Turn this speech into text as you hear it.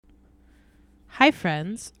Hi,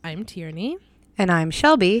 friends. I'm Tierney. And I'm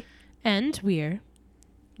Shelby. And we're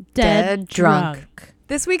Dead Drunk.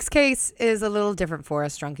 This week's case is a little different for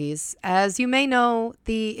us, drunkies. As you may know,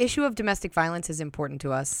 the issue of domestic violence is important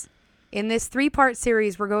to us. In this 3-part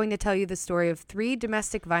series, we're going to tell you the story of 3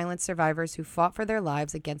 domestic violence survivors who fought for their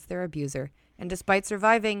lives against their abuser, and despite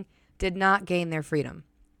surviving, did not gain their freedom.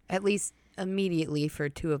 At least immediately for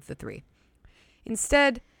 2 of the 3.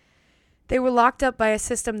 Instead, they were locked up by a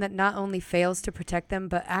system that not only fails to protect them,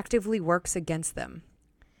 but actively works against them.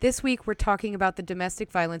 This week, we're talking about the Domestic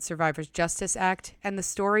Violence Survivors Justice Act and the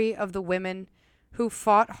story of the women who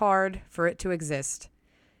fought hard for it to exist.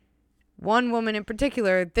 One woman in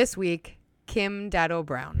particular this week, Kim Dado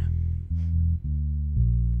Brown.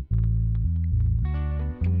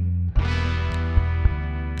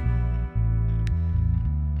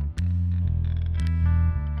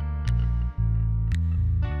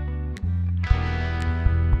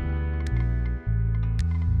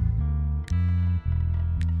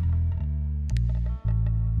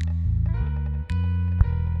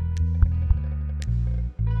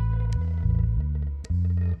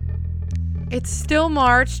 It's still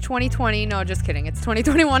March 2020. No, just kidding. It's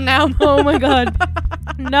 2021 now. Oh my God.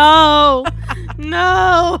 No.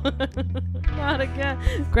 Not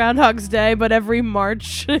again. Groundhog's Day, but every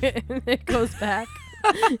March it goes back.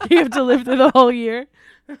 You have to live through the whole year.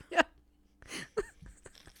 Yeah.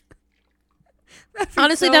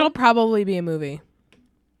 Honestly, that'll probably be a movie.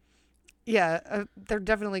 Yeah, they're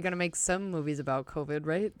definitely going to make some movies about COVID,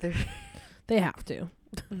 right? They have to.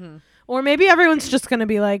 Mm-hmm. Or maybe everyone's just going to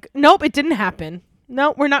be like, nope, it didn't happen.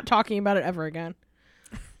 No, we're not talking about it ever again.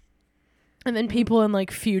 And then people in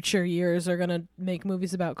like future years are going to make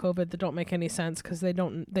movies about COVID that don't make any sense because they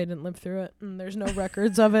didn't live through it and there's no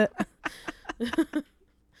records of it.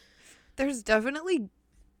 There's definitely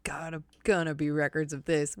gonna be records of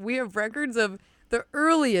this. We have records of the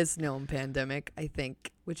earliest known pandemic, I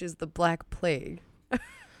think, which is the Black Plague.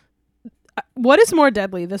 What is more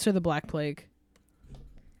deadly, this or the Black Plague?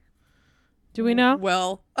 Do we know?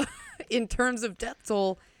 Well, in terms of death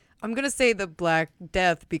toll, I'm going to say the Black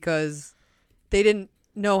Death because they didn't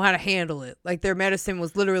know how to handle it. Like, their medicine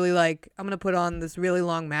was literally like, I'm going to put on this really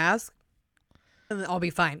long mask and I'll be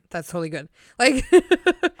fine. That's totally good. Like,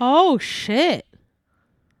 oh, shit.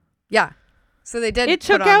 Yeah. So they did. It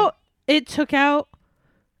took out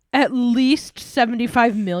at least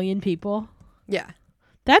 75 million people. Yeah.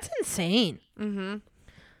 That's insane. Mm-hmm.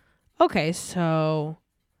 Okay, so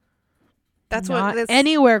that's not what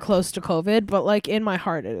anywhere close to COVID, but like in my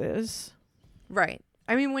heart it is. Right.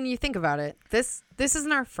 I mean, when you think about it, this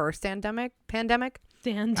isn't our first pandemic. Damn-demic.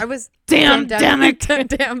 I was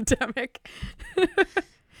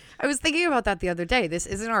thinking about that the other day. This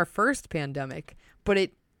isn't our first pandemic, but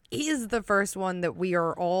it is the first one that we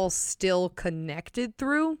are all still connected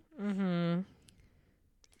through. Mm-hmm.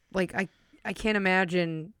 Like, I can't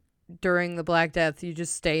imagine during the Black Death you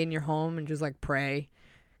just stay in your home and just like pray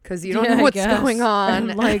because you don't know what's going on.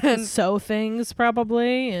 And, like sew things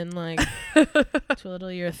probably and like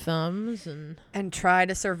twiddle your thumbs and try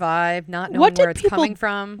to survive, not knowing where it's coming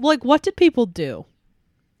from. Like, what did people do?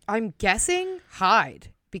 I'm guessing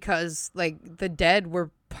hide because like the dead were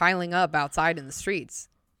piling up outside in the streets.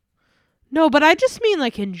 No, but I just mean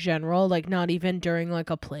like in general, like not even during like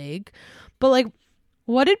a plague, but like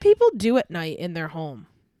what did people do at night in their home?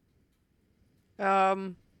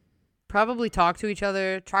 Probably talk to each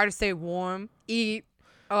other, try to stay warm, eat.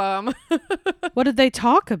 What did they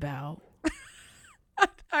talk about?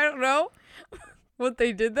 I don't know what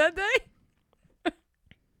they did that day.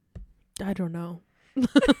 I don't know.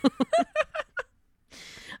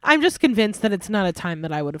 I'm just convinced that it's not a time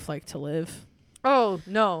that I would have liked to live. Oh,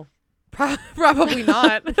 no. Probably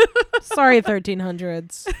not. Sorry,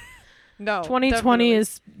 1300s. No. 2020 definitely.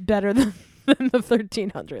 is better than the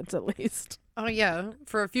 1300s, at least. Oh, yeah.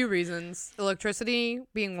 For a few reasons. Electricity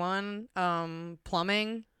being one.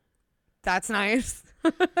 Plumbing. That's nice.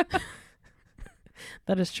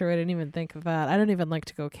 That is true. I didn't even think of that. I don't even like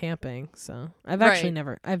to go camping, so I've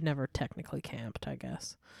never technically camped, I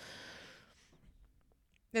guess.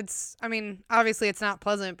 Obviously it's not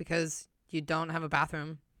pleasant because you don't have a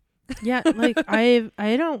bathroom. Yeah, like I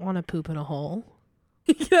don't want to poop in a hole.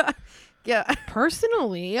 Yeah. Yeah.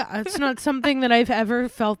 Personally, it's not something that I've ever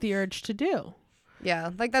felt the urge to do.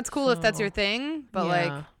 Yeah, like that's cool if that's your thing, but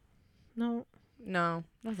like no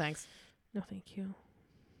thanks. No, thank you.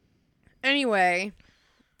 Anyway,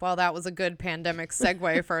 well, that was a good pandemic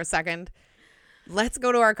segue for a second. Let's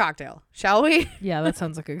go to our cocktail, shall we? Yeah, that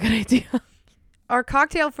sounds like a good idea. Our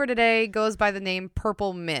cocktail for today goes by the name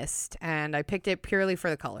Purple Mist, and I picked it purely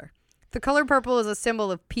for the color. The color purple is a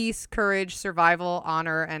symbol of peace, courage, survival,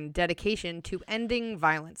 honor, and dedication to ending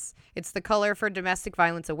violence. It's the color for Domestic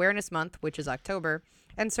Violence Awareness Month, which is October,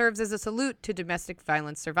 and serves as a salute to domestic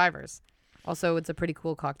violence survivors. Also, it's a pretty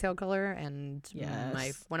cool cocktail color and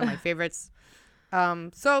one of my favorites.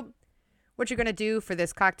 So what you're going to do for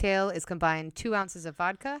this cocktail is combine 2 ounces of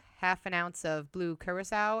vodka, half an ounce of blue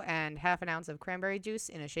curacao, and half an ounce of cranberry juice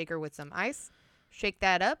in a shaker with some ice. Shake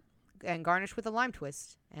that up and garnish with a lime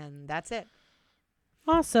twist. And that's it.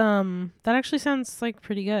 Awesome. That actually sounds like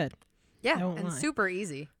pretty good. Yeah, and super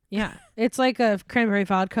easy. Yeah. It's like a cranberry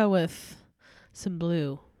vodka with some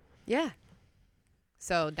blue. Yeah.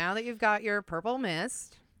 So now that you've got your purple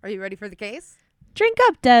mist, are you ready for the case? Drink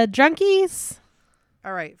up, dead drunkies.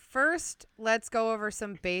 All right. First, let's go over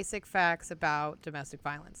some basic facts about domestic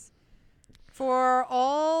violence. For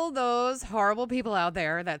all those horrible people out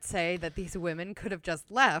there that say that these women could have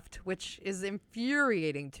just left, which is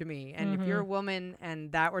infuriating to me. And if you're a woman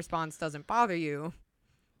and that response doesn't bother you,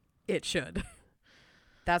 it should.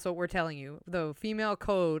 That's what we're telling you. The female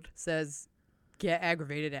code says get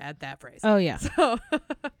aggravated at that phrase. Oh, yeah. So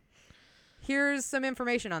here's some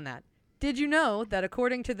information on that. Did you know that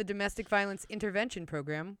according to the Domestic Violence Intervention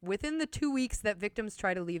Program, within the 2 weeks that victims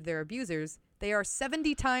try to leave their abusers, they are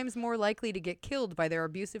 70 times more likely to get killed by their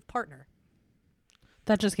abusive partner?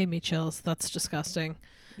 That just gave me chills. That's disgusting.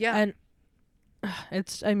 Yeah. And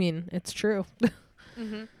it's true.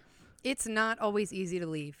 Mm-hmm. It's not always easy to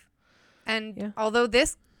leave. And although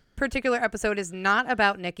this particular episode is not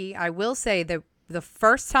about Nikki, I will say that the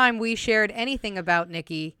first time we shared anything about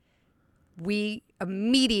Nikki, we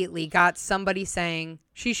immediately got somebody saying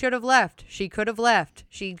she should have left. She could have left.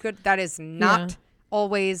 She could. That is not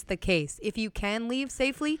always the case. If you can leave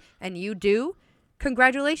safely and you do,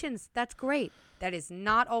 congratulations. That's great. That is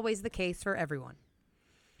not always the case for everyone.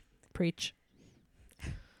 Preach.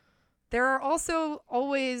 There are also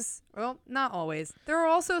not always. There are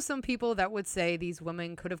also some people that would say these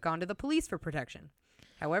women could have gone to the police for protection.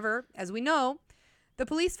 However, as we know, the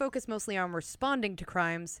police focus mostly on responding to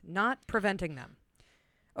crimes, not preventing them.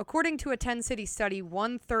 According to a 10-city study,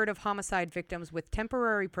 1/3 of homicide victims with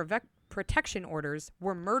temporary protection orders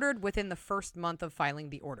were murdered within the first month of filing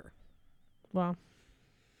the order. Wow.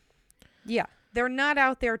 Yeah. They're not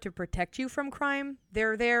out there to protect you from crime.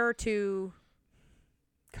 They're there to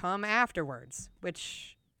come afterwards,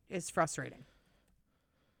 which is frustrating.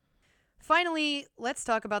 Finally, let's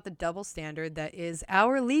talk about the double standard that is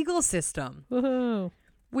our legal system. Woohoo.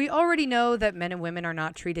 We already know that men and women are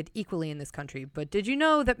not treated equally in this country, but did you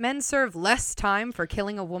know that men serve less time for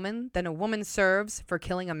killing a woman than a woman serves for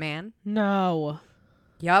killing a man? No.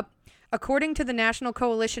 Yup. According to the National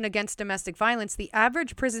Coalition Against Domestic Violence, the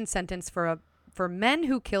average prison sentence for men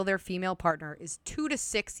who kill their female partner is 2 to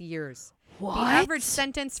 6 years. What? The average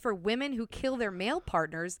sentence for women who kill their male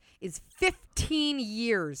partners is 15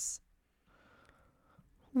 years.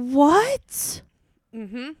 What?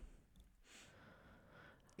 Mm-hmm.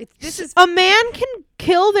 A man can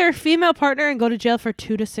kill their female partner and go to jail for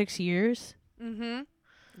 2 to 6 years? Mm-hmm.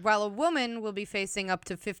 While a woman will be facing up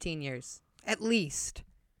to 15 years, at least.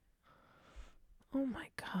 Oh my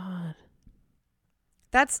God.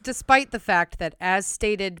 That's despite the fact that, as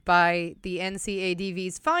stated by the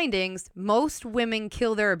NCADV's findings, most women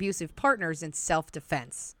kill their abusive partners in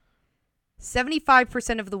self-defense.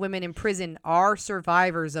 75% of the women in prison are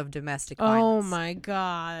survivors of domestic violence. Oh my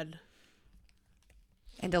God.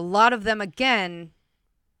 And a lot of them, again,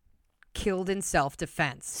 killed in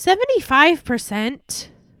self-defense. 75%?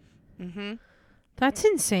 Mm-hmm. That's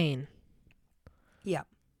insane. Yeah.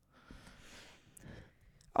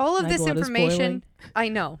 All of My this blood is information, I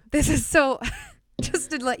know. This is so,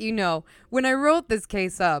 just to let you know, when I wrote this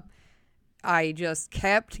case up, I just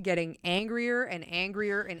kept getting angrier and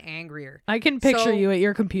angrier and angrier. I can picture you at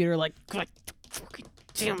your computer like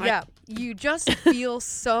damn it. Yeah, you just feel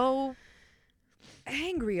so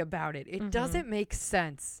angry about it. It doesn't make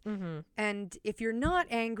sense. Mm-hmm. And if you're not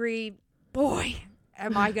angry, boy,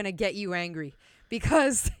 am I going to get you angry.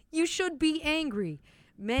 Because you should be angry.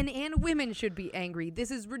 Men and women should be angry.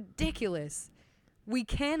 This is ridiculous. We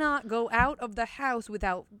cannot go out of the house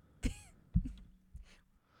without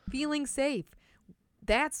feeling safe.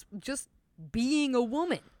 That's just being a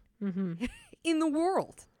woman in the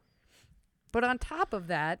world. But on top of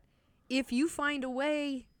that, if you find a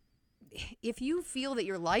way, if you feel that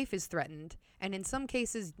your life is threatened, and in some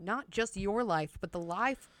cases, not just your life, but the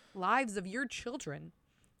lives of your children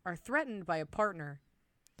are threatened by a partner,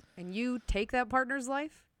 and you take that partner's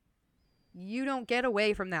life, you don't get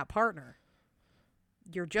away from that partner.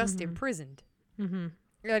 You're just imprisoned. Mm-hmm.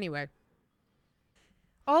 Anyway,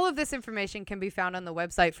 All of this information can be found on the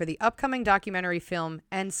website for the upcoming documentary film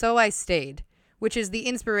And So I Stayed, which is the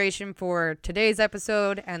inspiration for today's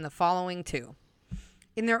episode and the following two.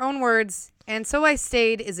 In their own words, And So I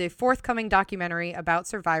Stayed is a forthcoming documentary about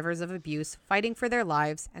survivors of abuse fighting for their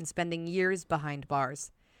lives and spending years behind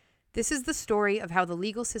bars. This is the story of how the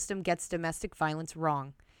legal system gets domestic violence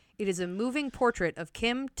wrong. It is a moving portrait of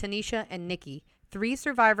Kim, Tanisha, and Nikki, three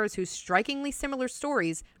survivors whose strikingly similar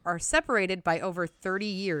stories are separated by over 30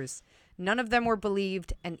 years. None of them were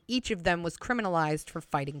believed, and each of them was criminalized for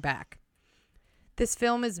fighting back. This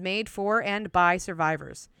film is made for and by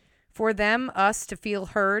survivors. For them, us to feel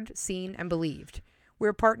heard, seen, and believed.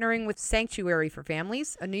 We're partnering with Sanctuary for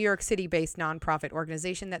Families, a New York City-based nonprofit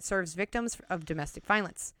organization that serves victims of domestic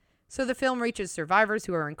violence. So the film reaches survivors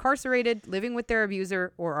who are incarcerated, living with their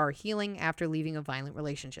abuser, or are healing after leaving a violent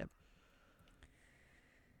relationship.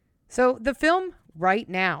 So the film right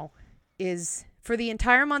now is, for the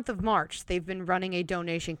entire month of March, they've been running a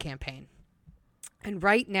donation campaign. And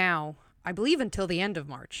right now, I believe until the end of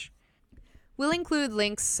March, we'll include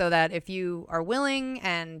links so that if you are willing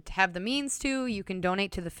and have the means to, you can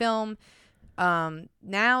donate to the film.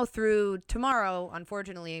 Now through tomorrow,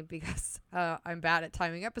 unfortunately, because I'm bad at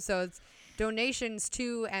timing episodes, donations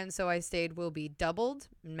to And So I Stayed will be doubled,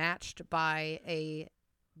 matched by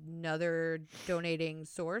another donating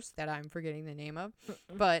source that I'm forgetting the name of.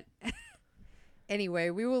 But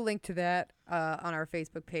anyway, we will link to that on our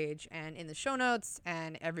Facebook page and in the show notes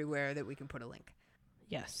and everywhere that we can put a link.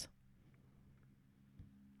 Yes.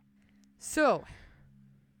 So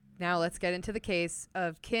now let's get into the case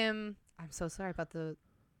of Kim. I'm so sorry about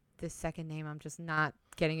this second name. I'm just not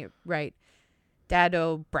getting it right.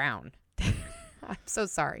 Dado Brown. I'm so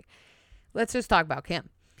sorry. Let's just talk about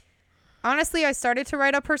Kim. Honestly, I started to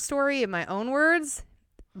write up her story in my own words,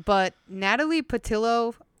 but Natalie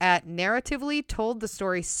Patillo at Narratively told the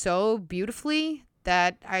story so beautifully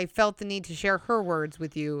that I felt the need to share her words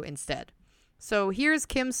with you instead. So here's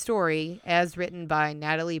Kim's story as written by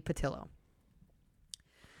Natalie Patillo.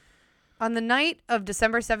 On the night of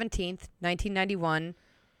December 17th, 1991,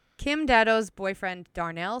 Kim Dado's boyfriend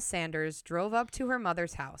Darnell Sanders drove up to her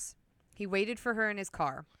mother's house. He waited for her in his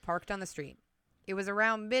car, parked on the street. It was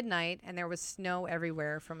around midnight, and there was snow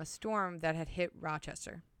everywhere from a storm that had hit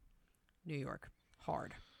Rochester, New York,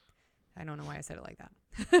 hard. I don't know why I said it like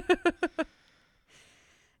that.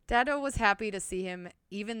 Dado was happy to see him,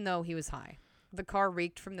 even though he was high. The car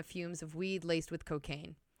reeked from the fumes of weed laced with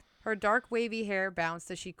cocaine. Her dark, wavy hair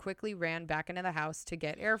bounced as she quickly ran back into the house to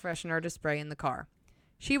get air freshener to spray in the car.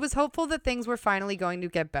 She was hopeful that things were finally going to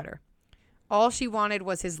get better. All she wanted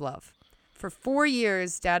was his love. For 4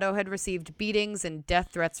 years, Dado had received beatings and death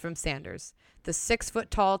threats from Sanders, the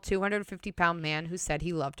 6-foot-tall, 250-pound man who said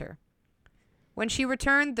he loved her. When she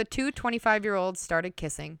returned, the two 25-year-olds started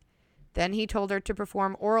kissing. Then he told her to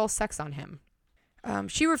perform oral sex on him.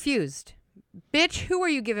 She refused. "Bitch, who are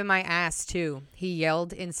you giving my ass to?" he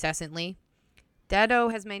yelled incessantly. Dado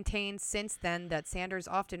has maintained since then that Sanders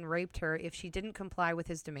often raped her if she didn't comply with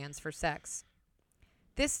his demands for sex.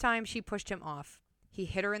 This time she pushed him off. He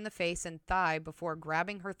hit her in the face and thigh before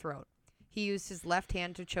grabbing her throat. He used his left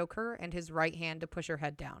hand to choke her and his right hand to push her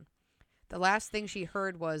head down. The last thing she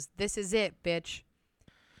heard was, "This is it, bitch."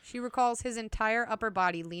 She recalls his entire upper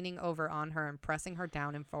body leaning over on her and pressing her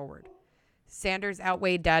down and forward. Sanders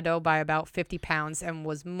outweighed Dado by about 50 pounds and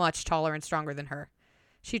was much taller and stronger than her.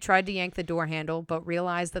 She tried to yank the door handle, but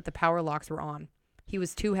realized that the power locks were on. He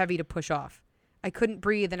was too heavy to push off. "I couldn't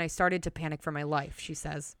breathe and I started to panic for my life," she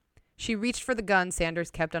says. She reached for the gun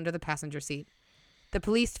Sanders kept under the passenger seat. The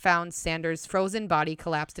police found Sanders' frozen body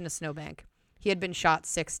collapsed in a snowbank. He had been shot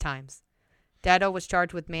 6 times. Dado was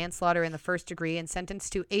charged with manslaughter in the first degree and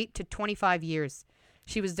sentenced to 8 to 25 years.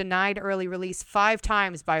 She was denied early release 5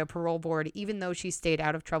 times by a parole board, even though she stayed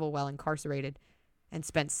out of trouble while incarcerated, and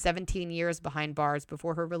spent 17 years behind bars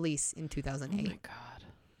before her release in 2008. Oh my God.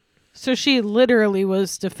 So she literally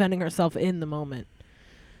was defending herself in the moment.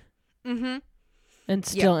 Mm-hmm. And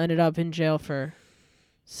still ended up in jail for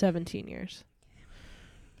 17 years.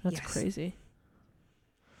 That's Yes. crazy.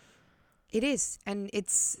 It is. And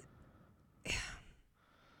it's...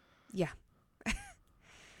 yeah.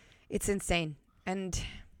 It's insane. And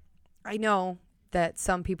I know that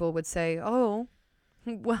some people would say, "Oh,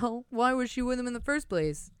 well, why was she with him in the first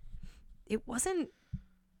place?" It wasn't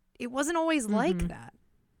always like that.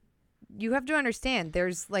 You have to understand,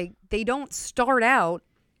 they don't start out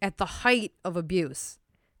at the height of abuse.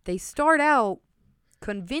 They start out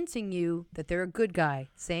convincing you that they're a good guy,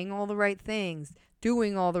 saying all the right things,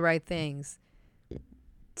 doing all the right things,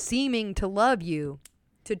 seeming to love you,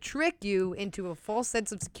 to trick you into a false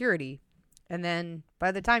sense of security. And then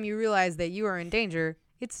by the time you realize that you are in danger,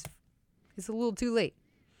 it's a little too late.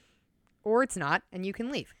 Or it's not, and you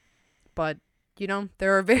can leave. But,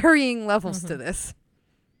 there are varying levels to this.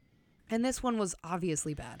 And this one was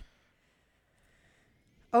obviously bad.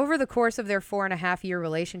 Over the course of their 4.5-year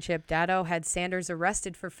relationship, Dado had Sanders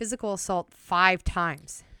arrested for physical assault 5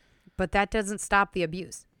 times. But that doesn't stop the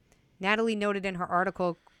abuse. Natalie noted in her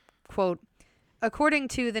article, quote, "According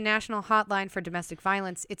to the National Hotline for Domestic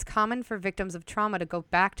Violence, it's common for victims of trauma to go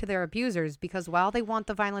back to their abusers because while they want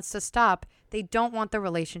the violence to stop, they don't want the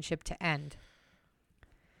relationship to end."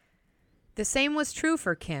 The same was true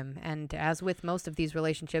for Kim, and as with most of these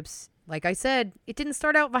relationships, like I said, it didn't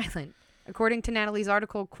start out violent. According to Natalie's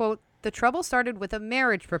article, quote, "The trouble started with a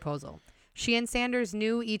marriage proposal. She and Sanders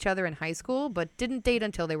knew each other in high school, but didn't date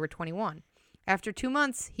until they were 21. After 2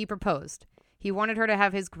 months, he proposed. He wanted her to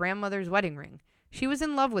have his grandmother's wedding ring. She was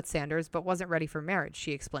in love with Sanders, but wasn't ready for marriage,"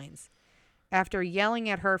 she explains. After yelling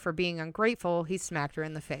at her for being ungrateful, he smacked her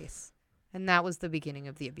in the face. And that was the beginning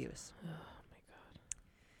of the abuse. Oh, my God.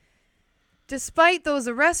 Despite those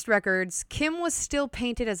arrest records, Kim was still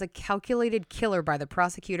painted as a calculated killer by the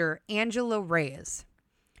prosecutor, Angela Reyes.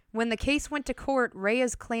 When the case went to court,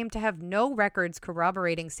 Reyes claimed to have no records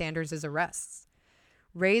corroborating Sanders' arrests.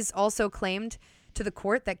 Reyes also claimed to the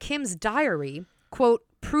court that Kim's diary, quote,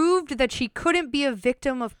 "proved that she couldn't be a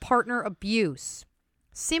victim of partner abuse,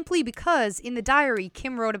 simply because in the diary,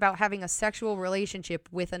 Kim wrote about having a sexual relationship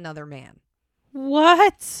with another man."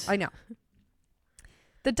 What? I know.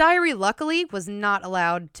 The diary, luckily, was not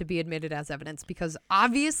allowed to be admitted as evidence because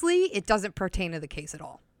obviously it doesn't pertain to the case at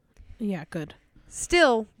all. Yeah, good.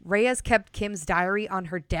 Still, Reyes kept Kim's diary on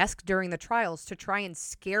her desk during the trials to try and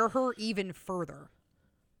scare her even further.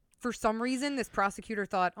 For some reason, this prosecutor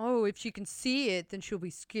thought, oh, if she can see it, then she'll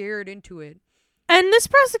be scared into it. And this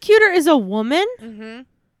prosecutor is a woman? Mm-hmm.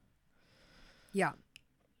 Yeah.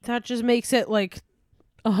 That just makes it like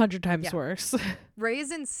 100 times worse.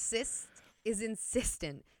 Reyes is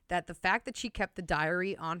insistent that the fact that she kept the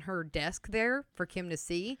diary on her desk there for Kim to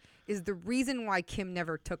see is the reason why Kim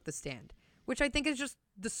never took the stand, which I think is just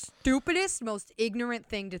the stupidest, most ignorant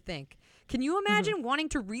thing to think. Can you imagine wanting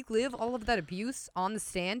to relive all of that abuse on the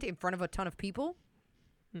stand in front of a ton of people?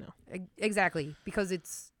 No. Exactly, because it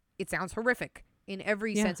sounds horrific in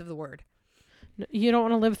every sense of the word. You don't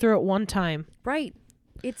want to live through it one time. Right.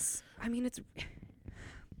 It's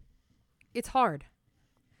hard.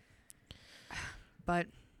 But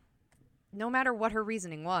no matter what her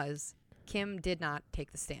reasoning was, Kim did not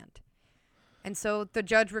take the stand. And so the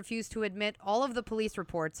judge refused to admit all of the police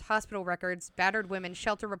reports, hospital records, battered women,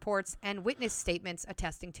 shelter reports, and witness statements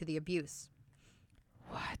attesting to the abuse.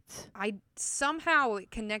 What? I somehow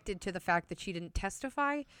connected to the fact that she didn't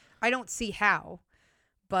testify. I don't see how.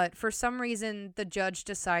 But for some reason, the judge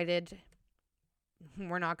decided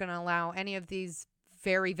we're not going to allow any of these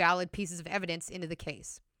very valid pieces of evidence into the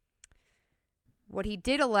case. What he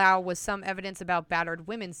did allow was some evidence about battered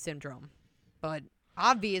women's syndrome, but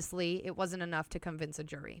obviously it wasn't enough to convince a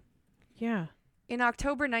jury. Yeah. In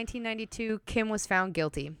October 1992, Kim was found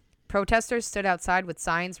guilty. Protesters stood outside with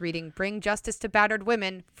signs reading, "Bring justice to battered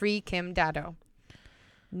women, free Kim Dado."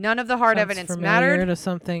 None of the hard evidence mattered. To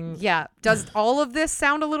something. Yeah. Does all of this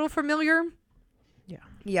sound a little familiar? Yeah.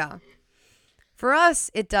 Yeah. For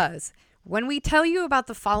us, it does. When we tell you about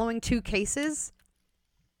the following 2 cases,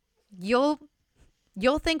 you'll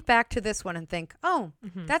think back to this one and think, oh,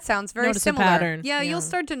 that sounds very similar. Notice a pattern. Yeah, you'll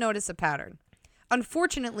start to notice a pattern.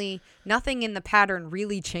 Unfortunately, nothing in the pattern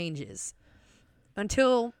really changes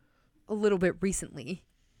until a little bit recently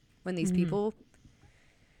when these people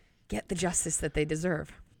get the justice that they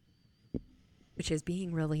deserve, which is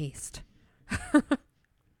being released.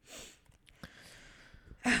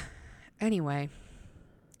 Anyway,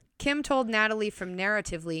 Kim told Natalie from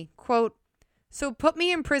Narratively, quote, "So put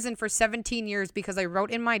me in prison for 17 years because I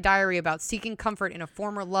wrote in my diary about seeking comfort in a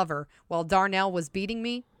former lover while Darnell was beating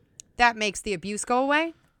me? That makes the abuse go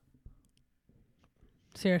away?"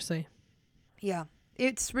 Seriously. Yeah,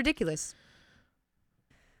 it's ridiculous.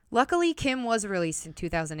 Luckily, Kim was released in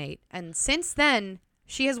 2008, and since then,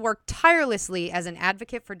 she has worked tirelessly as an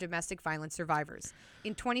advocate for domestic violence survivors.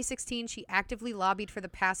 In 2016, she actively lobbied for the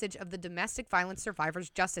passage of the Domestic Violence Survivors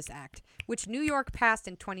Justice Act, which New York passed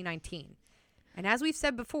in 2019. And as we've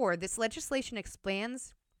said before, this legislation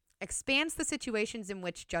expands the situations in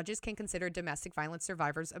which judges can consider domestic violence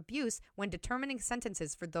survivors' abuse when determining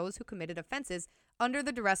sentences for those who committed offenses under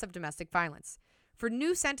the duress of domestic violence. For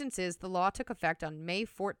new sentences, the law took effect on May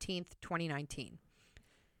 14th, 2019.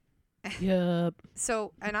 Yep.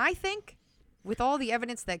 So, and I think with all the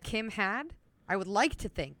evidence that Kim had, I would like to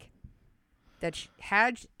think that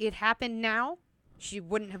had it happened now, she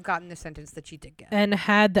wouldn't have gotten the sentence that she did get. And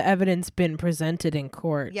had the evidence been presented in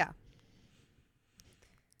court. Yeah.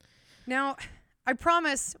 Now, I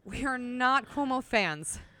promise we are not Cuomo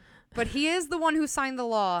fans, but he is the one who signed the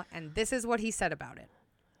law, and this is what he said about it.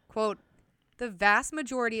 Quote, "The vast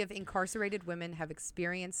majority of incarcerated women have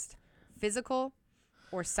experienced physical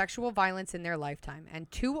or sexual violence in their lifetime,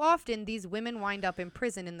 and too often these women wind up in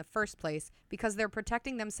prison in the first place because they're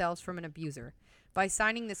protecting themselves from an abuser. By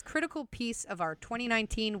signing this critical piece of our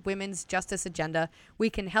 2019 Women's Justice Agenda, we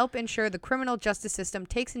can help ensure the criminal justice system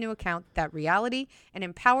takes into account that reality and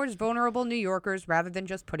empowers vulnerable New Yorkers rather than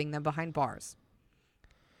just putting them behind bars."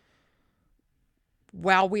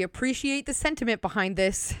 While we appreciate the sentiment behind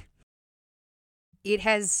this, it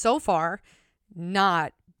has so far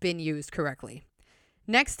not been used correctly.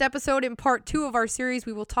 Next episode, in part 2 of our series,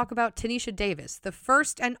 we will talk about Tanisha Davis, the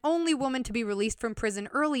first and only woman to be released from prison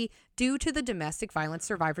early due to the Domestic Violence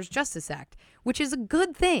Survivors Justice Act, which is a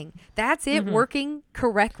good thing. That's it working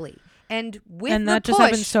correctly. And that just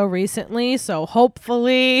happened so recently, so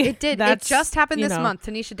hopefully it did. It just happened this month.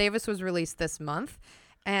 Tanisha Davis was released this month.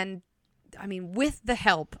 And, I mean, with the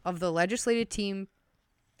help of the legislative team,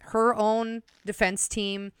 her own defense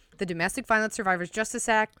team, the Domestic Violence Survivors Justice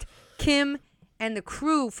Act, Kim, and the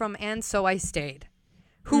crew from And So I Stayed,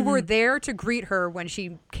 who were there to greet her when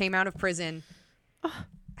she came out of prison. Oh,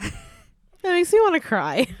 that makes me want to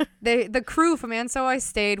cry. The crew from And So I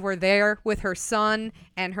Stayed were there with her son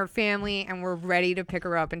and her family and were ready to pick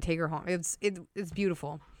her up and take her home. It's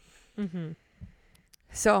beautiful. Mm-hmm.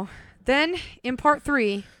 So then in part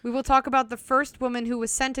 3, we will talk about the first woman who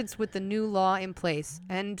was sentenced with the new law in place.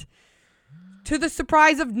 And to the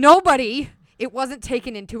surprise of nobody, it wasn't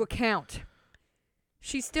taken into account.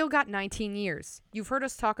 She still got 19 years. You've heard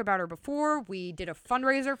us talk about her before. We did a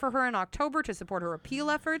fundraiser for her in October to support her appeal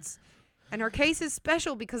efforts. And her case is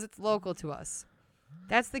special because it's local to us.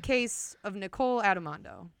 That's the case of Nicole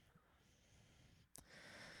Adamondo.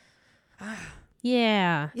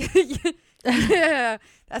 Yeah. Yeah,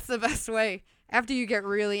 that's the best way. After you get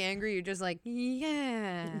really angry, you're just like,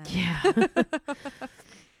 yeah. Yeah.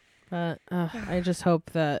 But I just hope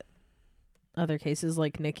that other cases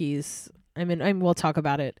like Nikki's, I mean, we'll talk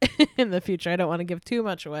about it in the future. I don't want to give too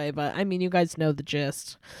much away, but I mean, you guys know the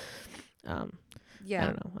gist. Yeah. I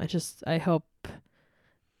don't know. I hope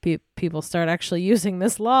people start actually using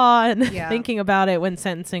this law and thinking about it when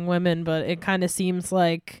sentencing women, but it kind of seems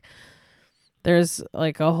like there's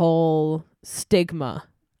like a whole stigma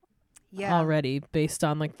already based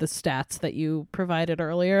on like the stats that you provided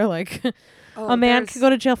earlier. Like a man could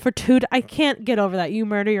go to jail for I can't get over that. You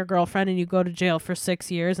murder your girlfriend and you go to jail for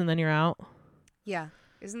 6 years and then you're out. Yeah.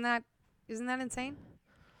 Isn't that insane?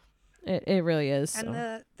 It really is.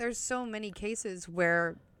 And there's so many cases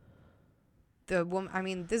where the woman, I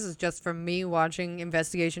mean, this is just from me watching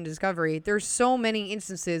Investigation Discovery. There's so many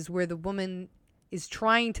instances where the woman is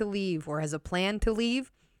trying to leave or has a plan to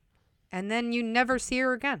leave, and then you never see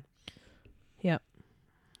her again. Yep.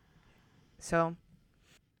 So,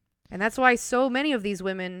 and that's why so many of these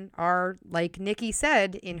women are, like Nikki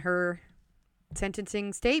said in her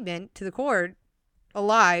sentencing statement to the court,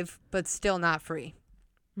 alive, but still not free.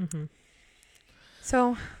 Mm-hmm.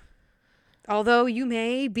 So, although you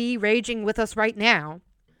may be raging with us right now,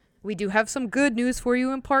 we do have some good news for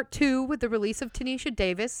you in part 2 with the release of Tanisha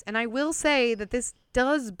Davis, and I will say that this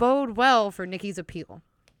does bode well for Nikki's appeal.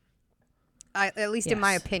 At least in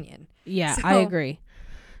my opinion. Yeah, so, I agree.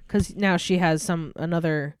 Because now she has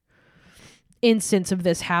another instance of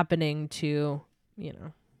this happening to, I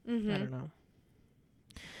don't know.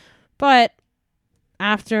 But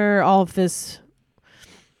after all of this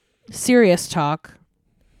serious talk,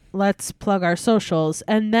 let's plug our socials,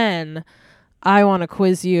 and then I want to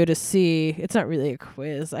quiz you to see. It's not really a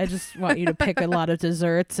quiz. I just want you to pick a lot of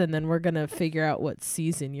desserts, and then we're going to figure out what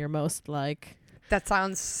season you're most like. That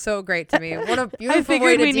sounds so great to me. What a beautiful I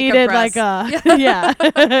figured way to we decompress. Needed like a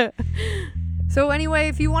yeah. So anyway,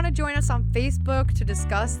 if you want to join us on Facebook to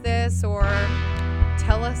discuss this or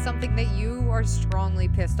tell us something that you are strongly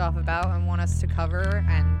pissed off about and want us to cover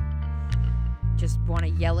and just want to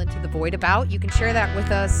yell into the void about, you can share that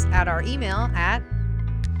with us at our email at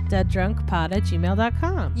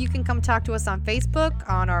deaddrunkpod@gmail.com. You can come talk to us on Facebook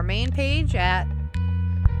on our main page at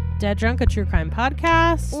Dead Drunk, a true crime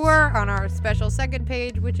podcast, or on our special second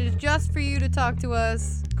page, which is just for you to talk to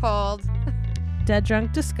us, called Dead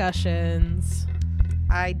Drunk Discussions.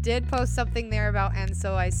 I did post something there about And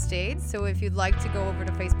So I Stayed, so if you'd like to go over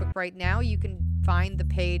to Facebook right now, you can find the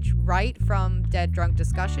page right from Dead Drunk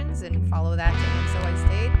Discussions and follow that to And So I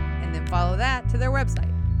Stayed, and then follow that to their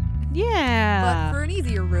website. Yeah. But for an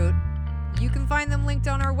easier route, You can find them linked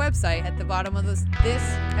on our website at the bottom of this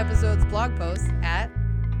episode's blog post at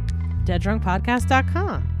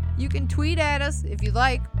deaddrunkpodcast.com. You can tweet at us if you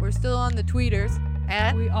like. We're still on the tweeters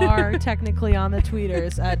at We are technically on the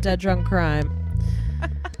tweeters at deaddrunkcrime.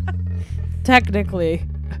 Technically,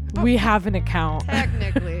 we have an account.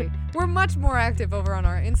 Technically. We're much more active over on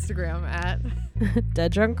our Instagram at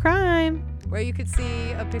deaddrunkcrime, where you could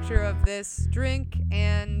see a picture of this drink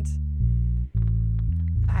and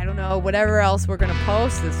I don't know, whatever else we're going to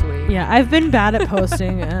post this week. Yeah, I've been bad at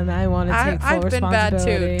posting, and I want to take full I've responsibility.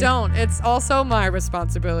 been bad too. Don't. It's also my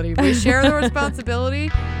responsibility. We share the responsibility,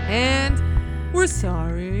 and we're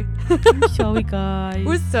sorry. I'm sorry, guys.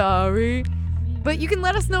 We're sorry. But you can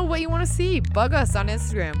let us know what you want to see. Bug us on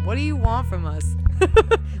Instagram. What do you want from us?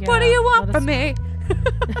 What do you want from me?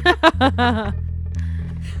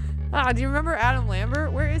 Do you remember Adam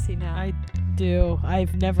Lambert? Where is he now? I do.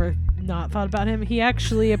 I've never not thought about him. He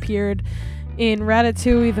actually appeared in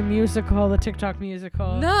Ratatouille, the musical, the TikTok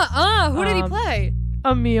musical. Who did he play?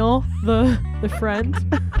 Emile, the friend.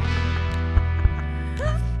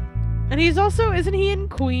 And he's also, isn't he in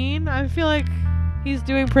Queen? I feel like he's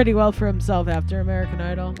doing pretty well for himself after American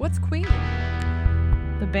Idol. What's Queen?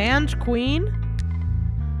 The band Queen?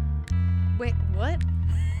 Wait, what?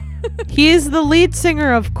 He is the lead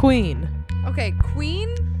singer of Queen. Okay,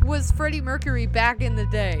 Queen was Freddie Mercury back in the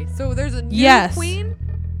day. So there's a new Queen?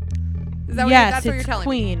 Is that that's what you're telling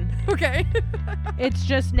Queen. me? Okay. It's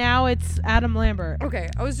just now it's Adam Lambert. Okay,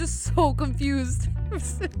 I was just so confused.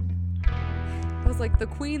 I was like, the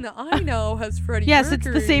Queen that I know has Freddie Mercury. Yes, it's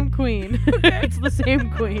the same Queen. Okay. It's the same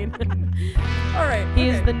Queen. All right. He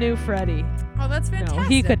is the new Freddie. Oh, that's fantastic. No,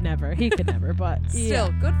 he could never, but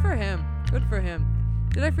Still, good for him. Good for him.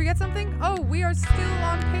 Did I forget something? Oh, we are still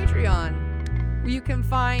on Patreon. You can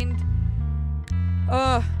find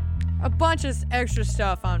a bunch of extra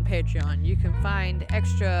stuff on Patreon. You can find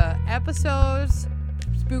extra episodes,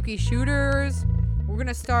 spooky shooters. We're going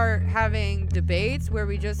to start having debates where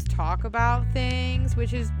we just talk about things,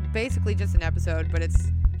 which is basically just an episode, but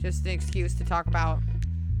it's just an excuse to talk about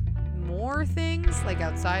more things, like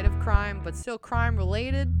outside of crime, but still crime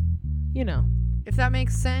related. You know. If that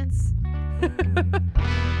makes sense.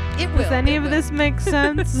 It will. Does any of this make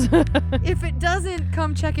sense? If it doesn't,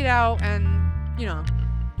 come check it out and,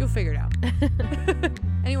 you'll figure it out.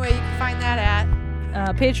 Anyway, you can find that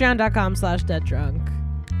at patreon.com/deaddrunk.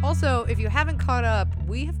 Also, if you haven't caught up,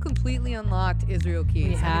 we have completely unlocked Israel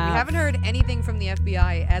Keys. We haven't heard anything from the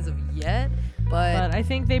FBI as of yet, but I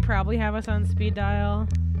think they probably have us on speed dial.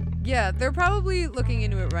 Yeah, they're probably looking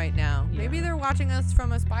into it right now. Yeah. Maybe they're watching us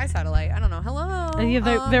from a spy satellite. I don't know. Hello.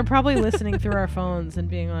 Yeah, they're probably listening through our phones and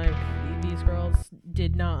being like, these girls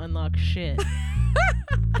did not unlock shit.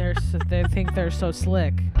 They think they're so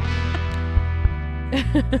slick.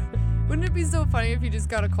 Wouldn't it be so funny if you just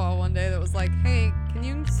got a call one day that was like, hey, can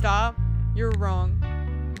you stop? You're wrong.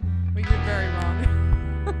 Like, you're very wrong.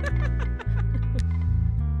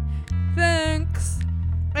 Thanks.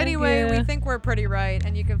 Anyway, we think we're pretty right,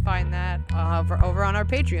 and you can find that over on our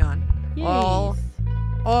Patreon. Yes.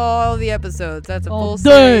 All the episodes. That's a full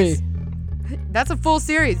day. series. That's a full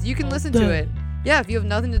series. You can listen to it. Yeah, if you have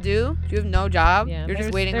nothing to do, if you have no job, you're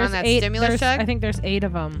just waiting on that stimulus check. I think there's 8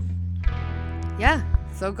 of them. Yeah,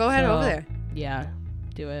 so go ahead over there. Yeah,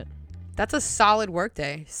 do it. That's a solid work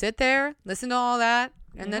day. Sit there, listen to all that,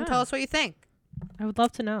 and then tell us what you think. I would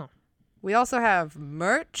love to know. We also have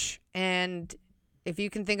merch, and if you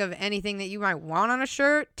can think of anything that you might want on a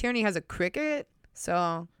shirt, Tierney has a Cricut,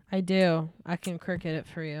 so... I do. I can Cricut it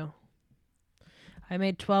for you. I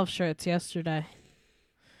made 12 shirts yesterday.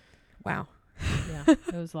 Wow. Yeah,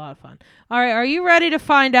 it was a lot of fun. All right, are you ready to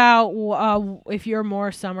find out if you're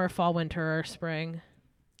more summer, fall, winter, or spring?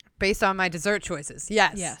 Based on my dessert choices,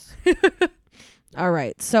 yes. Yes. All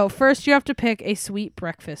right, so first you have to pick a sweet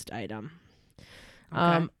breakfast item.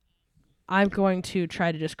 Okay. I'm going to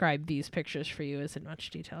try to describe these pictures for you as in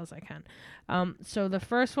much detail as I can. So the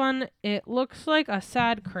first one, it looks like a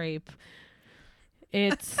sad crepe.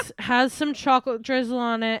 It has some chocolate drizzle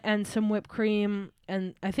on it and some whipped cream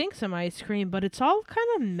and I think some ice cream, but it's all kind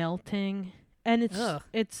of melting and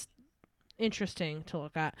it's interesting to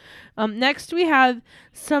look at. Next we have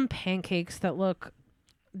some pancakes that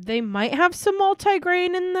they might have some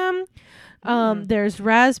multigrain in them. There's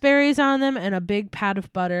raspberries on them and a big pat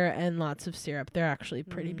of butter and lots of syrup. They're actually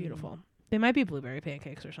pretty beautiful. They might be blueberry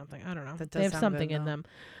pancakes or something. I don't know. They have something in them.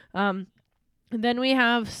 And then we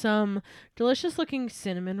have some delicious looking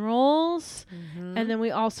cinnamon rolls. And then we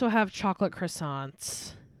also have chocolate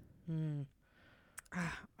croissants.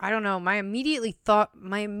 I don't know. My immediate thought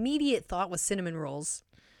was cinnamon rolls.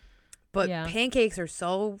 But pancakes are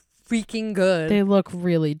so freaking good. They look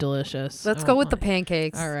really delicious. Let's go with the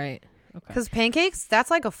pancakes. All right. Okay. Because pancakes, that's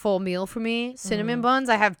like a full meal for me. Cinnamon buns,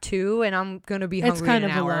 I have 2, and I'm going to be hungry It's kind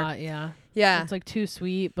in of an hour. a lot, yeah. Yeah. It's like too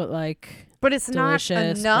sweet, but like But it's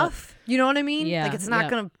delicious, not enough. You know what I mean? Yeah, Like, it's not yeah.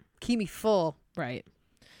 going to keep me full. right.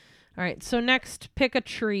 All right. So next, pick a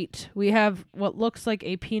treat. We have what looks like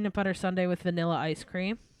a peanut butter sundae with vanilla ice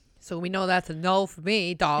cream. So we know that's a no for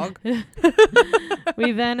me, dog.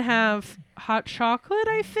 We then have hot chocolate,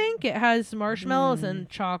 I think. It has marshmallows and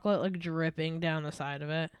chocolate like dripping down the side of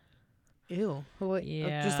it. Ew. What?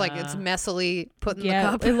 Yeah. Just like it's messily put in the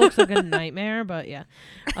Yeah, cup. it looks like a nightmare, but yeah.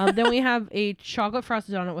 Then we have a chocolate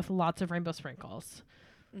frosted donut with lots of rainbow sprinkles.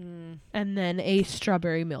 And then a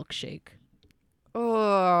strawberry milkshake.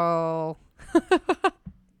 Oh.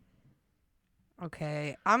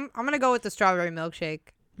 Okay. I'm going to go with the strawberry milkshake.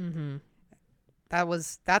 Mm-hmm.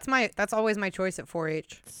 That's always my choice at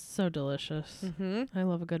 4-H. So delicious. Mm-hmm. I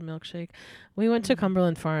love a good milkshake. We went to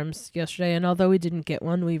Cumberland Farms yesterday, and although we didn't get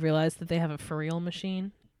one, we realized that they have a for-real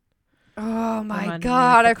machine. Oh my Reminded me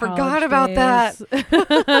God, of I the forgot college about that.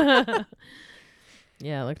 days.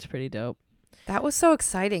 Yeah, it looked pretty dope. That was so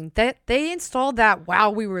exciting. That they installed that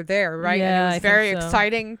while we were there, right? Yeah, and it I was think very so.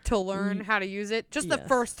 exciting to learn how to use it. Just the Yes.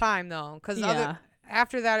 first time though, because Yeah.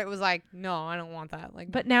 after that it was like, no, I don't want that.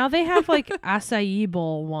 Like, But now they have like acai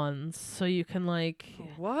bowl ones, so you can like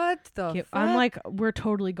what the? get, fuck? I'm like, we're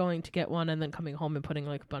totally going to get one and then coming home and putting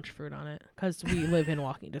like a bunch of fruit on it because we live in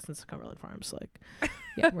walking distance of Cumberland Farms. Like,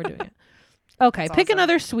 yeah, we're doing it. Okay, That's pick awesome.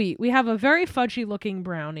 another sweet. We have a very fudgy looking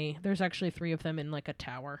brownie. There's actually 3 of them in like a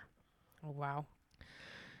tower. Oh wow.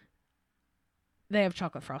 They have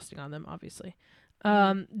chocolate frosting on them, obviously.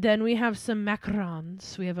 Then we have some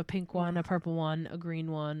macarons. We have a pink one, a purple one, a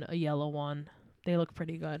green one, a yellow one. They look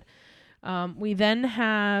pretty good. We then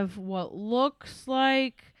have what looks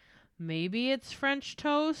like maybe it's French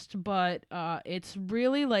toast, but it's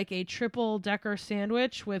really like a triple decker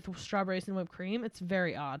sandwich with strawberries and whipped cream. It's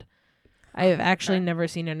very odd. I have actually never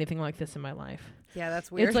seen anything like this in my life. Yeah, that's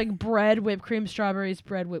weird. It's like bread, whipped cream, strawberries,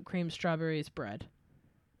 bread, whipped cream, strawberries, bread.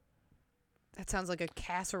 that sounds like a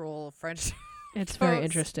casserole of French. It's very Toast.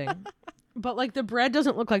 interesting. But like the bread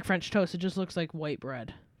doesn't look like French toast. It just looks like white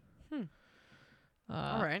bread.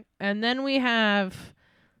 All right. And then we have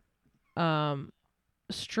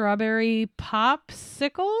strawberry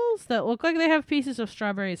popsicles that look like they have pieces of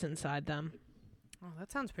strawberries inside them. Oh,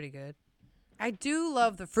 that sounds pretty good. I do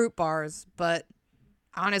love the fruit bars, but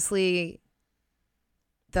honestly,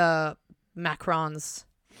 the macarons,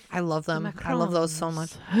 I love them. I love those so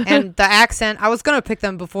much. And the accent, I was going to pick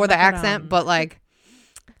them before the accent, but like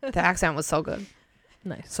the accent was so good.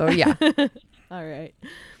 Nice. So yeah. All right.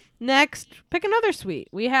 Next, pick another sweet.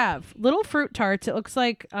 We have little fruit tarts. It looks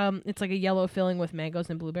like it's like a yellow filling with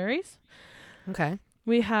mangoes and blueberries. Okay.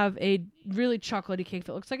 We have a really chocolatey cake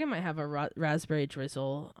that looks like it might have a raspberry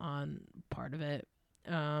drizzle on part of it.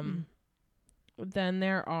 Then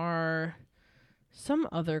there are some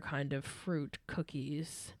other kind of fruit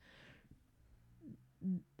cookies.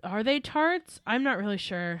 Are they tarts? I'm not really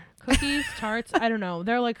sure. Cookies, tarts, I don't know.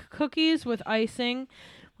 They're like cookies with icing,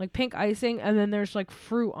 like pink icing, and then there's like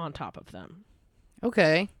fruit on top of them.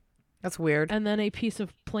 Okay. That's weird. And then a piece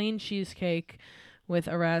of plain cheesecake with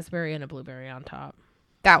a raspberry and a blueberry on top.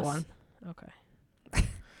 That one. Okay.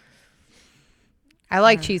 I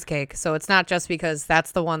like cheesecake, so it's not just because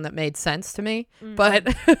that's the one that made sense to me, but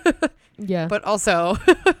Yeah. but also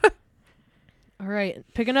All right.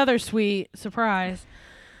 Pick another sweet. Surprise.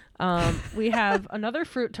 We have another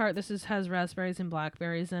fruit tart. This has raspberries and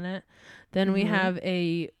blackberries in it. Then we have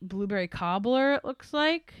a blueberry cobbler, it looks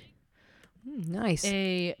like. nice.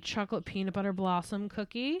 A chocolate peanut butter blossom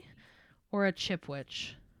cookie. Or a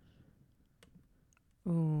chipwich.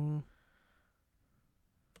 Ooh.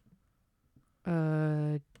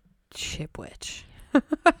 Chipwich. I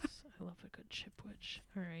love a good chipwich.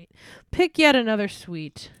 All right. Pick yet another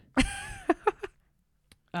sweet.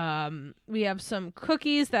 We have some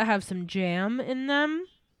cookies that have some jam in them.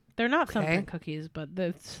 They're not thumbprint cookies, but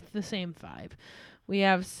it's the same vibe. We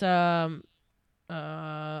have some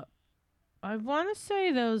I want to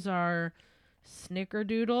say those are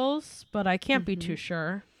snickerdoodles, but I can't be too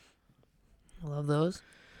sure. I love those.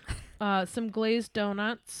 Some glazed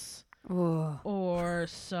donuts. Oh. Or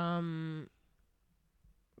some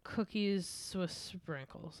cookies with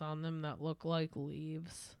sprinkles on them that look like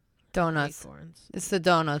leaves. Donuts. Acorns. It's the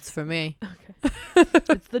donuts for me.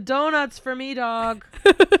 It's the donuts for me, dog.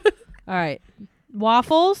 All right.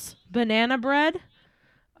 Waffles, banana bread.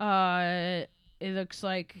 It looks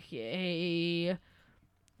like a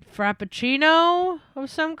frappuccino of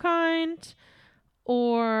some kind.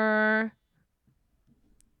 Or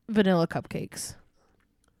Vanilla cupcakes.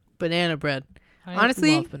 Banana bread. I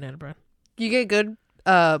Honestly, love banana bread. You get good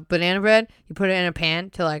banana bread. You put it in a pan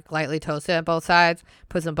to like lightly toast it at both sides.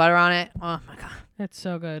 Put some butter on it. Oh my god, It's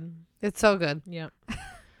so good. it's so good. Yeah.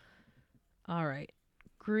 All right.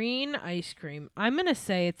 Green ice cream. I'm going to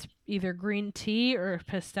say it's either green tea or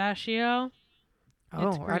pistachio.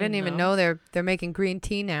 Oh, I didn't green, even though. know they're making green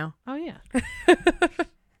tea now. Oh, yeah.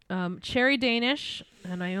 Cherry Danish.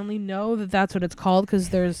 And I only know that that's what it's called because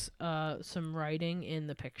there's some writing in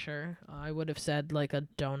the picture. I would have said like a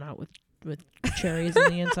donut with cherries in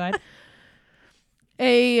the inside.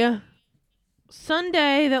 A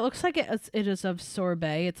sundae that looks like it is of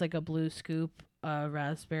sorbet. It's like a blue scoop, a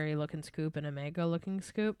raspberry looking scoop, and a mango looking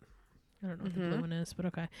scoop. I don't know what the blue one is, but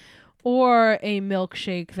okay. Or a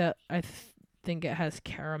milkshake that I think it has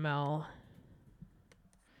caramel.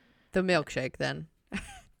 The milkshake, then.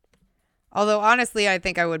 Although honestly, I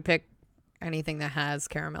think I would pick anything that has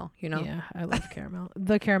caramel. You know? Yeah, I love caramel.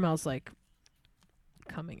 The caramel's like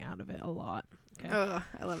coming out of it a lot. Okay. Oh,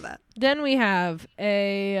 I love that. Then we have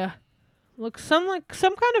some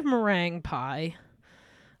kind of meringue pie,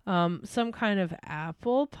 some kind of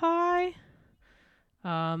apple pie,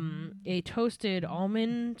 a toasted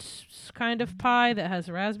almond kind of pie that has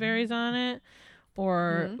raspberries on it,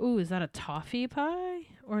 or is that a toffee pie?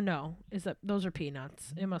 Or no, those are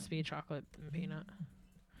peanuts? It must be chocolate and peanut.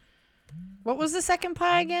 What was the second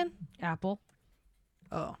pie again? Apple?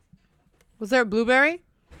 Oh, was there a blueberry?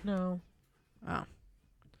 No. Oh,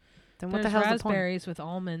 then what There's the hell's raspberries with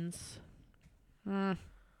almonds. the point?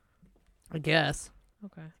 I guess.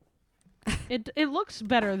 Okay. It looks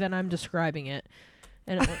better than I'm describing it,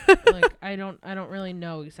 and like I don't really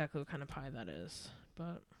know exactly what kind of pie that is,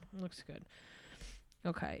 but it looks good.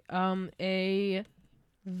 Okay. A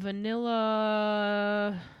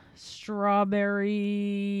vanilla strawberry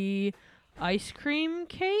ice cream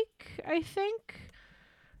cake, I think.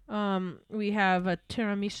 We have a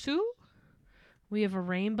tiramisu. We have a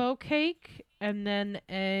rainbow cake, and then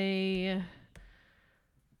a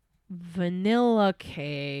vanilla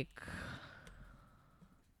cake.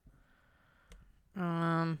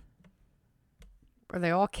 Are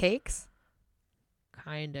they all cakes?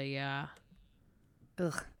 Kinda, yeah.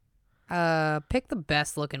 Ugh. Pick the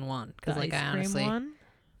best looking one, because like ice I cream honestly, one?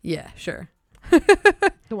 yeah, sure.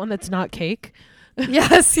 The one that's not cake.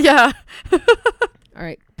 Yes, yeah. All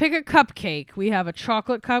right, pick a cupcake. We have a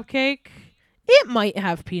chocolate cupcake. It might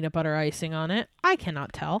have peanut butter icing on it. I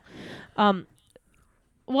cannot tell.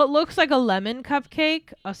 What looks like a lemon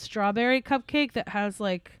cupcake, a strawberry cupcake that has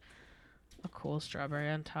like a cool strawberry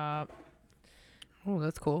on top. Oh,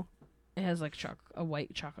 that's cool. It has like a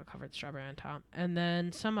white chocolate covered strawberry on top, and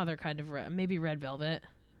then some other kind of maybe red velvet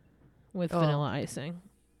with vanilla icing.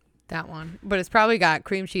 That one, but it's probably got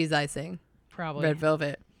cream cheese icing. Probably Red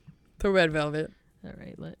velvet. The red velvet. All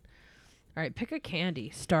right, All right, pick a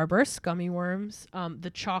candy. Starburst, gummy worms,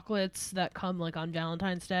 the chocolates that come like on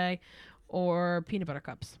Valentine's Day, or peanut butter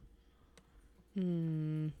cups.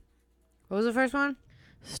 What was the first one?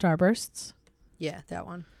 Starbursts. Yeah, that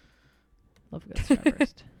one. Love a good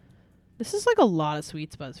Starburst. This is like a lot of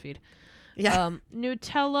sweets, BuzzFeed. Yeah.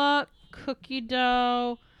 Nutella, cookie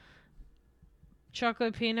dough,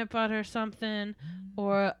 chocolate peanut butter something,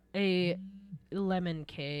 or a lemon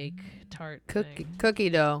cake tart Cookie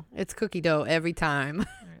dough. It's cookie dough every time.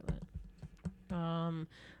 All right,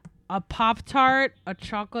 a Pop-Tart, a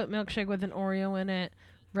chocolate milkshake with an Oreo in it,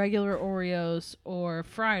 regular Oreos, or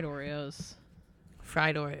fried Oreos.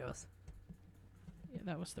 Fried Oreos. Yeah,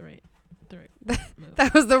 that was the right move.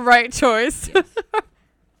 That was the right choice. Yes.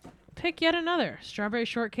 Pick yet another. Strawberry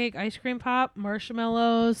shortcake, ice cream pop,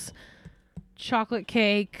 marshmallows, chocolate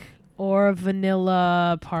cake, or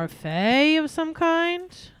vanilla parfait of some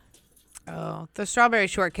kind. Oh, the strawberry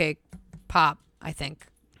shortcake pop, I think.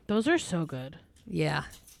 Those are so good. Yeah.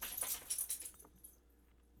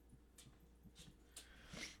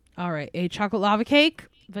 All right, a chocolate lava cake,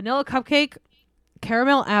 vanilla cupcake,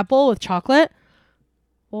 caramel apple with chocolate,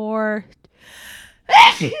 or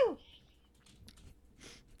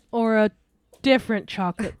a different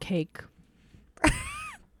chocolate cake.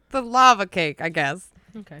 The lava cake, I guess.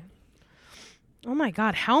 Okay. Oh my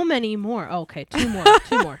god, how many more? Oh, okay, two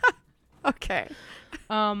more. Okay.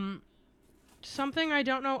 Something I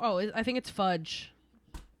don't know. Oh, I think it's fudge.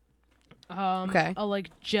 Okay. A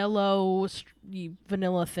like Jello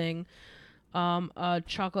vanilla thing. A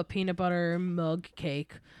chocolate peanut butter mug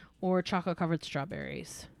cake, or chocolate covered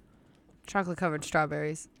strawberries. Chocolate covered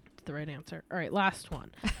strawberries. That's the right answer. All right, last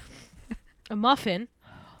one. A muffin.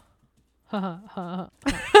 A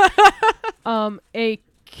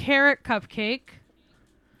carrot cupcake.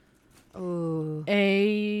 Ooh.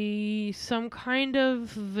 Some kind of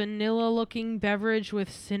vanilla-looking beverage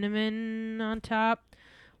with cinnamon on top,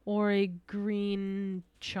 or a green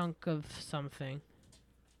chunk of something.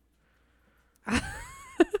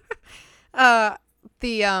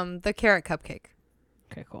 The carrot cupcake.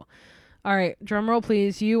 Okay, cool. All right, drum roll,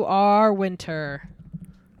 please. You are winter.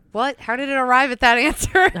 What? How did it arrive at that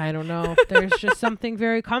answer? I don't know. There's just something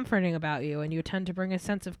very comforting about you, and you tend to bring a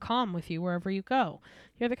sense of calm with you wherever you go.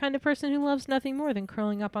 You're the kind of person who loves nothing more than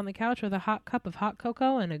curling up on the couch with a hot cup of hot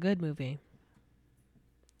cocoa and a good movie.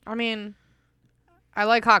 I mean, I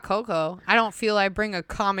like hot cocoa. I don't feel I bring a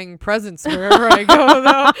calming presence wherever I go,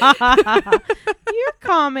 though. You're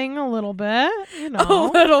calming a little bit, you A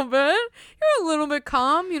know. little bit. You're a little bit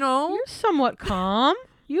calm, you know. You're somewhat calm.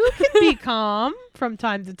 You can be calm from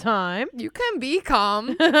time to time. You can be calm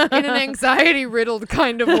in an anxiety-riddled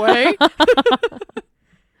kind of way.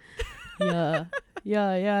 Yeah.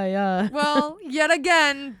 Well, yet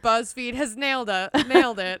again, BuzzFeed has nailed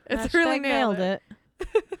it. It's really nailed it.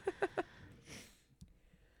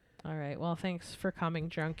 All right. Well, thanks for coming,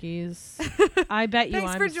 drunkies. I bet you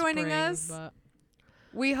Thanks I'm for joining spring, us. but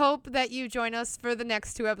We hope that you join us for the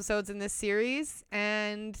next 2 episodes in this series.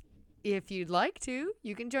 And if you'd like to,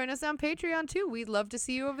 you can join us on Patreon, too. We'd love to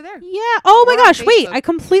see you over there. yeah. Oh my Or on gosh. Wait. Facebook. I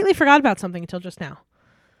completely forgot about something until just now.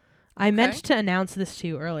 I Okay. meant to announce this to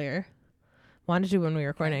you earlier. Wanted to when we were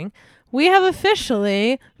recording. We have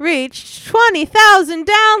officially reached 20,000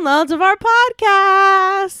 downloads of our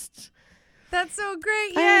podcast. That's so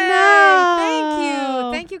great. Yay. I know. Thank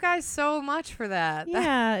you. Thank you guys so much for that.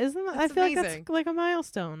 Yeah, isn't that? I That's feel like amazing. that's like a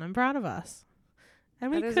milestone. I'm proud of us.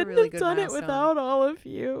 And we That is a couldn't really have good done it milestone. without all of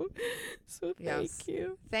you. So Yes. thank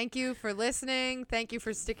you. Thank you for listening. Thank you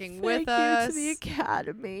for sticking Thank with you us. to the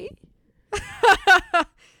Academy.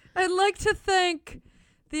 I'd like to thank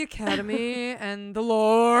the Academy and the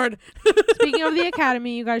Lord. Speaking of the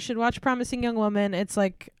Academy, you guys should watch Promising Young Woman. It's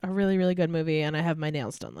like a really, really good movie, and I have my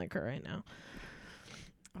nails done like her right now.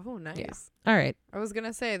 Oh, nice. Yeah. All right. I was going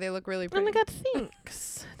to say, they look really Oh pretty. my god,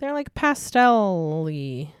 thanks. They're like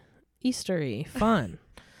pastel-y, Eastery, fun.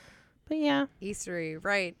 But yeah. Eastery,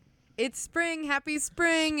 right. It's spring. Happy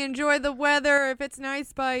spring. Enjoy the weather. If it's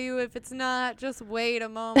nice by you. If it's not, just wait a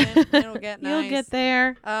moment. It'll get nice. You'll get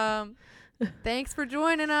there. Thanks for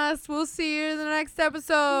joining us. We'll see you in the next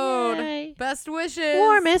episode. Yay. Best wishes.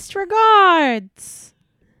 Warmest regards.